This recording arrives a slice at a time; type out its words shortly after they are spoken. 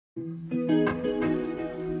So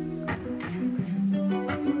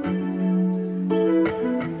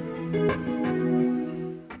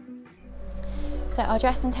our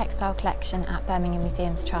dress and textile collection at Birmingham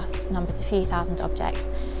Museums Trust numbers a few thousand objects,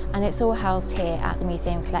 and it's all housed here at the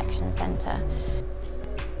Museum Collection Centre.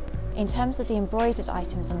 In terms of the embroidered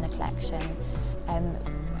items in the collection,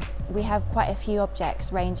 we have quite a few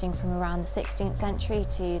objects ranging from around the 16th century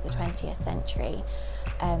to the 20th century.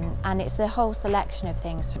 And it's a whole selection of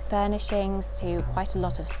things, from furnishings to quite a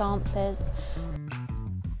lot of samplers.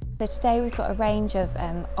 So today we've got a range of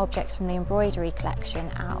objects from the Embroidery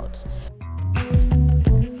Collection out.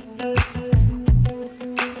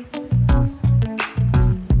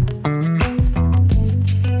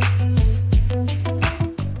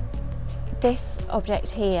 This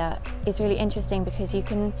object here is really interesting because you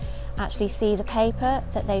can actually see the paper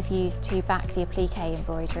that they've used to back the applique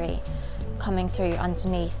embroidery coming through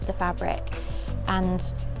underneath the fabric,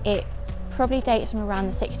 and it probably dates from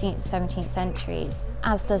around the 16th, 17th centuries,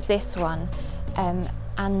 as does this one.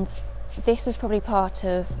 And this was probably part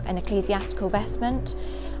of an ecclesiastical vestment,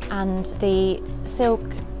 and the silk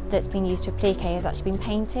that's been used to applique has actually been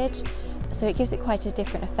painted, so it gives it quite a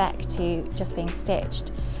different effect to just being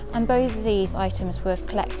stitched. And both of these items were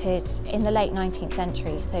collected in the late 19th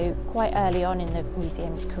century, so quite early on in the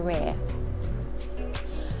museum's career.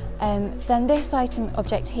 Then this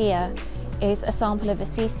object here is a sample of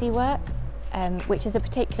Assisi work, which is a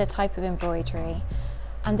particular type of embroidery,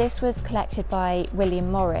 and this was collected by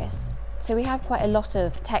William Morris. So we have quite a lot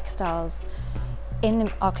of textiles in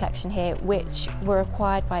our collection here which were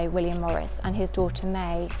acquired by William Morris and his daughter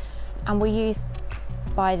May, and were used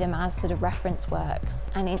by them as sort of reference works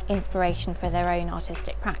and inspiration for their own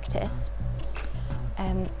artistic practice.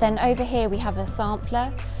 Then over here we have a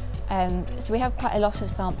sampler. So we have quite a lot of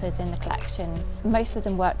samplers in the collection, most of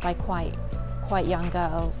them worked by quite young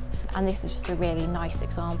girls, and this is just a really nice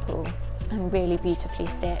example and really beautifully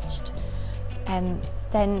stitched.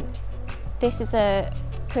 Then this is a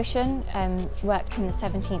cushion worked in the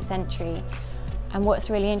 17th century, and what's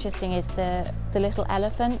really interesting is the little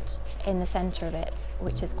elephant in the centre of it,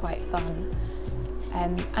 which is quite fun.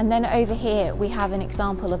 And then over here we have an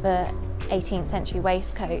example of a 18th century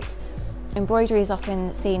waistcoat. Embroidery is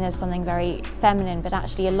often seen as something very feminine, but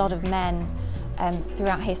actually a lot of men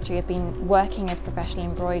throughout history have been working as professional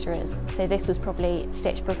embroiderers, so this was probably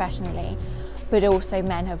stitched professionally, but also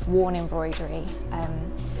men have worn embroidery.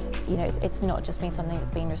 You know, it's not just been something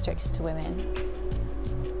that's been restricted to women.